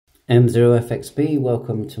M0FXB,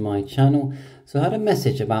 welcome to my channel. So I had a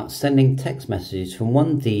message about sending text messages from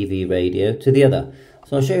one DV radio to the other.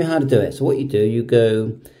 So I'll show you how to do it. So what you do, you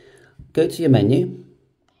go to your menu,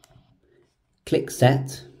 click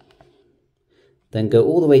set, then go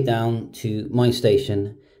all the way down to my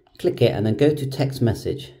station, click it and then go to text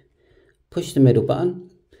message. Push the middle button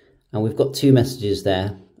and we've got two messages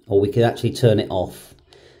there, or we could actually turn it off.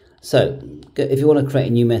 So if you want to create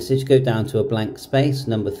a new message, go down to a blank space,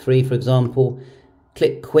 number 3 for example,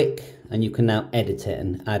 click quick and you can now edit it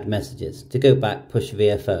and add messages. To go back, push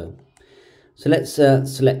VFO. So let's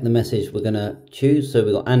select the message we're going to choose. So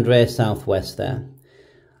we've got Andreas Southwest there.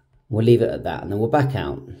 We'll leave it at that and then we'll back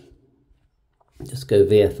out. Just go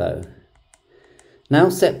VFO. Now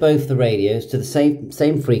set both the radios to the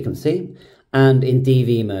same frequency and in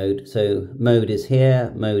DV mode. So mode is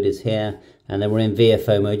here, and then we're in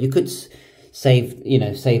VFO mode. You could save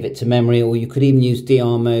it to memory, or you could even use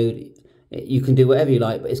DR mode. You can do whatever you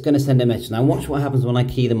like, but it's going to send a message. Now watch what happens when I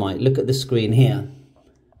key the mic. Look at the screen here.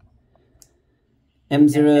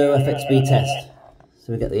 M0FXB test.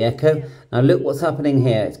 So we get the echo. Now look what's happening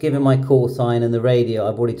here. It's giving my call sign and the radio.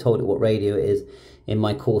 I've already told it what radio it is in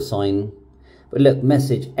my call sign. But look,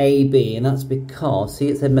 message AB, and that's because, see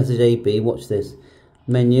it said message AB, watch this.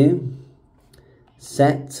 Menu,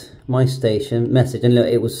 set, my station, message, and look,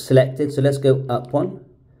 it was selected, so let's go up one.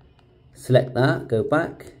 Select that, go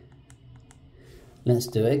back. Let's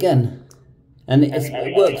do it again. And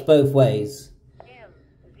it works both ways.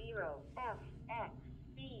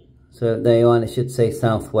 So there you are, and it should say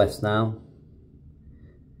Southwest now.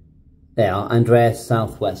 There are, Andreas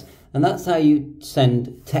Southwest. And that's how you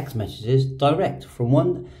send text messages direct from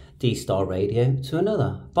one D-Star radio to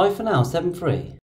another. Bye for now, 7-3.